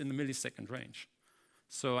still it's in the millisecond range.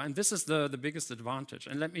 So, and this is the biggest advantage.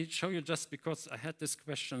 And let me show you, just because I had this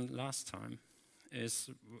question last time, is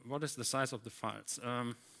what is the size of the files?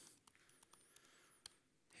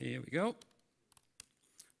 Here we go.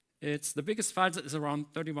 It's the biggest file is around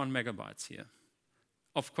 31 megabytes here.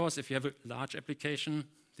 Of course, if you have a large application,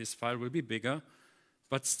 this file will be bigger.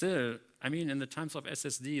 But still, I mean, in the times of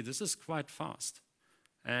SSD, this is quite fast.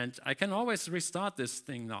 And I can always restart this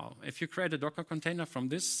thing now. If you create a Docker container from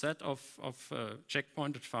this set of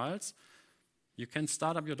checkpointed files, you can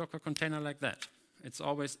start up your Docker container like that. It's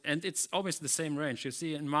always the same range. You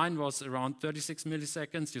see, and mine was around 36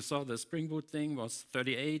 milliseconds. You saw the Spring Boot thing was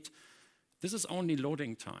 38. This is only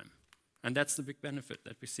loading time. And that's the big benefit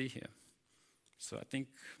that we see here. So I think,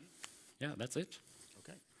 yeah, that's it.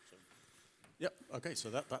 Okay. So, yep. Okay. So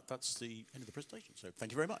that's the end of the presentation. So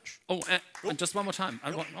thank you very much. Oh, and just one more time. I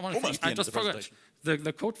want Almost I just forgot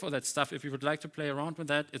the code for that stuff. If you would like to play around with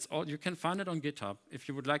that, it's all you can find it on GitHub. If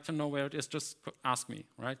you would like to know where it is, just ask me.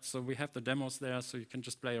 Right. So we have the demos there, so you can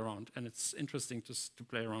just play around, and it's interesting to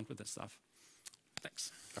play around with this stuff.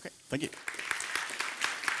 Thanks. Okay. Thank you.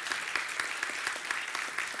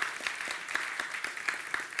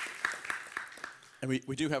 And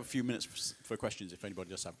we do have a few minutes for questions if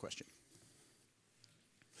anybody does have a question.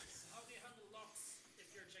 How do you handle locks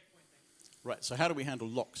if you're checkpointing? Right, so how do we handle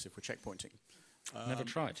locks if we're checkpointing? Never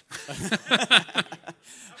tried.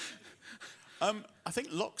 I think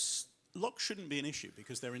locks shouldn't be an issue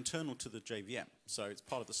because they're internal to the JVM. So it's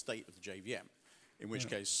part of the state of the JVM, in which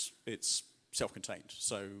case it's self-contained.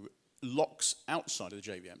 So locks outside of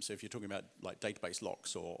the JVM, so if you're talking about like database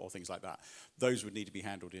locks or things like that, those would need to be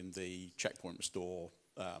handled in the checkpoint restore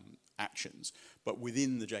actions. But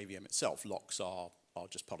within the JVM itself, locks are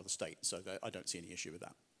just part of the state, so I don't see any issue with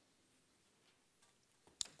that.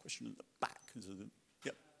 Question in the back.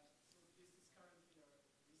 Yep.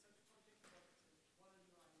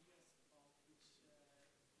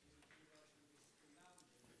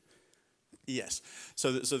 Yes.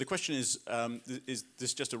 So the question is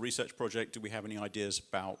this just a research project? Do we have any ideas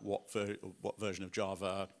about what version of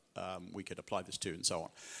Java we could apply this to, and so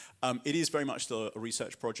on? It is very much still a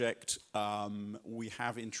research project. We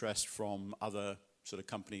have interest from other sort of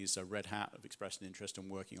companies. So Red Hat have expressed an interest in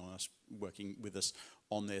working with us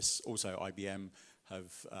on this. Also, IBM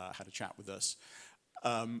have had a chat with us.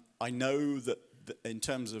 I know that in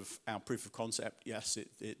terms of our proof of concept, yes,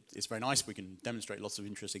 it's very nice. We can demonstrate lots of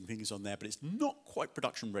interesting things on there, but it's not quite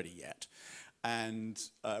production ready yet. And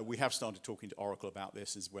we have started talking to Oracle about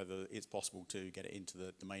this, as whether it's possible to get it into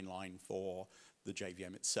the main line for the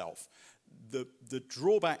JVM itself. The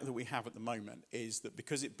drawback that we have at the moment is that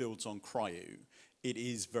because it builds on CRaC, it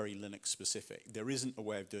is very Linux specific. There isn't a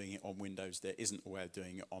way of doing it on Windows. There isn't a way of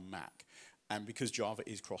doing it on Mac. And because Java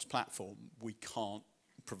is cross-platform, we can't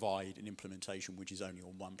provide an implementation which is only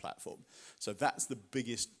on one platform. So that's the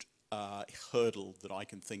biggest hurdle that I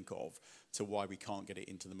can think of to why we can't get it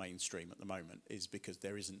into the mainstream at the moment, is because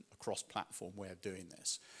there isn't a cross-platform way of doing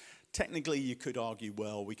this. Technically, you could argue,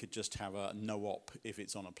 well, we could just have a no-op if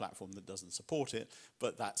it's on a platform that doesn't support it,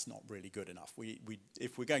 but that's not really good enough.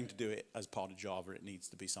 If we're going to do it as part of Java, it needs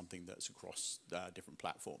to be something that's across different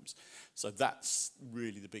platforms. So that's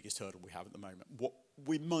really the biggest hurdle we have at the moment. What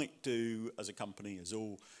we might do as a company is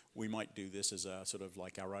we might do this as a sort of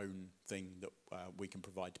like our own thing that we can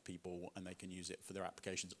provide to people, and they can use it for their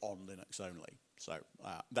applications on Linux only. So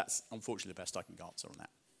that's unfortunately the best I can answer on that.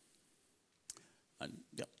 And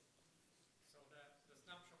yeah.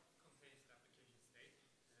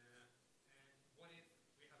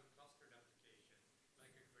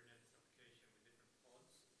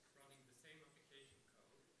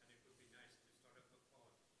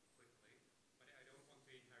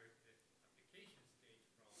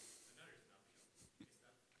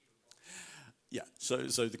 Yeah, so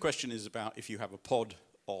the question is about if you have a pod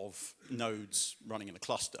of nodes running in a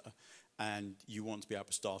cluster and you want to be able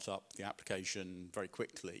to start up the application very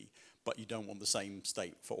quickly, but you don't want the same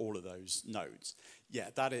state for all of those nodes.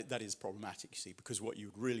 Yeah, that is problematic, you see, because what you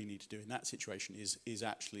would really need to do in that situation is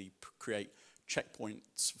actually create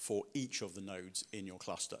checkpoints for each of the nodes in your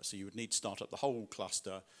cluster. So you would need to start up the whole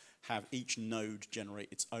cluster, have each node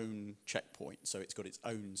generate its own checkpoint, so it's got its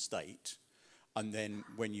own state. And then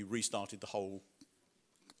when you restarted the whole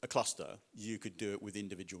cluster, you could do it with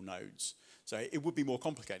individual nodes. So it would be more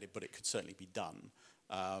complicated, but it could certainly be done.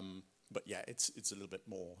 But yeah, it's a little bit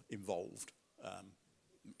more involved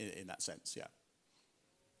in that sense, yeah.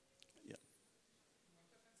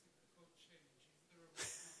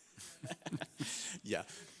 Yeah.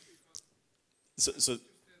 So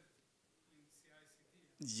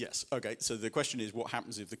yes, okay, so the question is what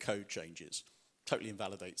happens if the code changes? totally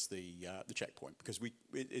invalidates the checkpoint, because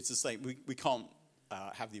it's the same. We can't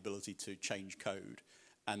have the ability to change code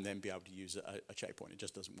and then be able to use a checkpoint. It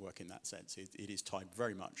just doesn't work in that sense. It is tied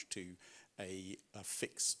very much to a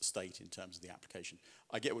fixed state in terms of the application.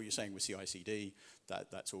 I get what you're saying with CI/CD.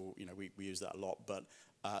 That's all. You know, we use that a lot, but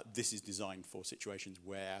this is designed for situations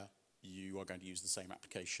where you are going to use the same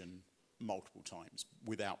application multiple times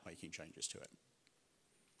without making changes to it.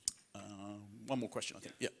 One more question, I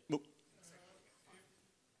think. Yeah. Well,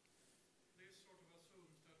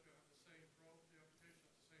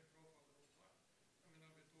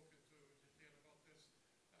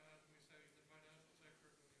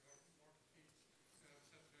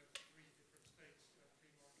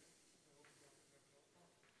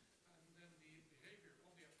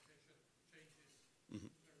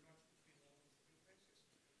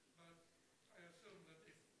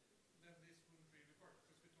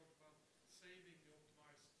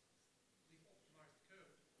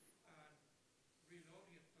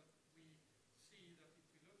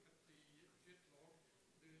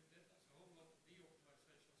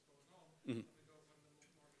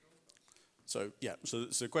 So yeah, so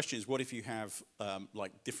the question is, what if you have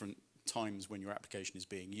like different times when your application is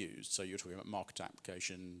being used? So you're talking about market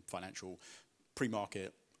application, financial,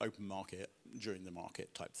 pre-market, open market, during the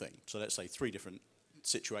market type thing. So let's say 3 different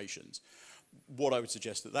situations. What I would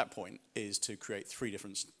suggest at that point is to create 3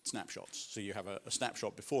 different snapshots. So you have a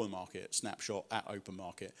snapshot before the market, snapshot at open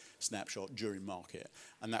market, snapshot during market.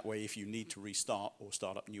 And that way, if you need to restart or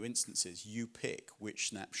start up new instances, you pick which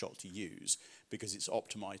snapshot to use because it's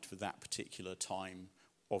optimized for that particular time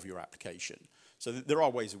of your application. So there are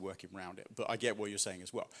ways of working around it, but I get what you're saying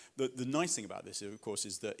as well. The nice thing about this, of course,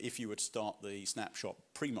 is that if you were to start the snapshot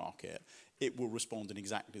pre-market, it will respond in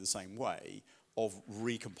exactly the same way of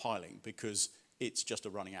recompiling because it's just a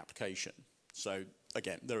running application. So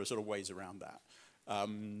again, there are sort of ways around that.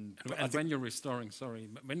 And when you're restoring,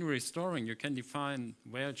 when you're restoring, you can define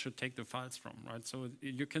where it should take the files from, right? So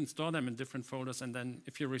you can store them in different folders, and then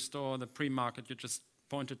if you restore the pre-market, you just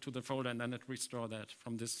point it to the folder, and then it restore that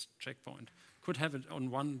from this checkpoint. Could have it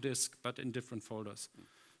on one disk, but in different folders.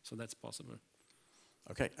 So that's possible.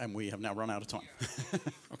 Okay, and we have now run out of time.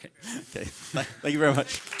 Okay. Okay, thank you very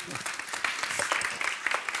much.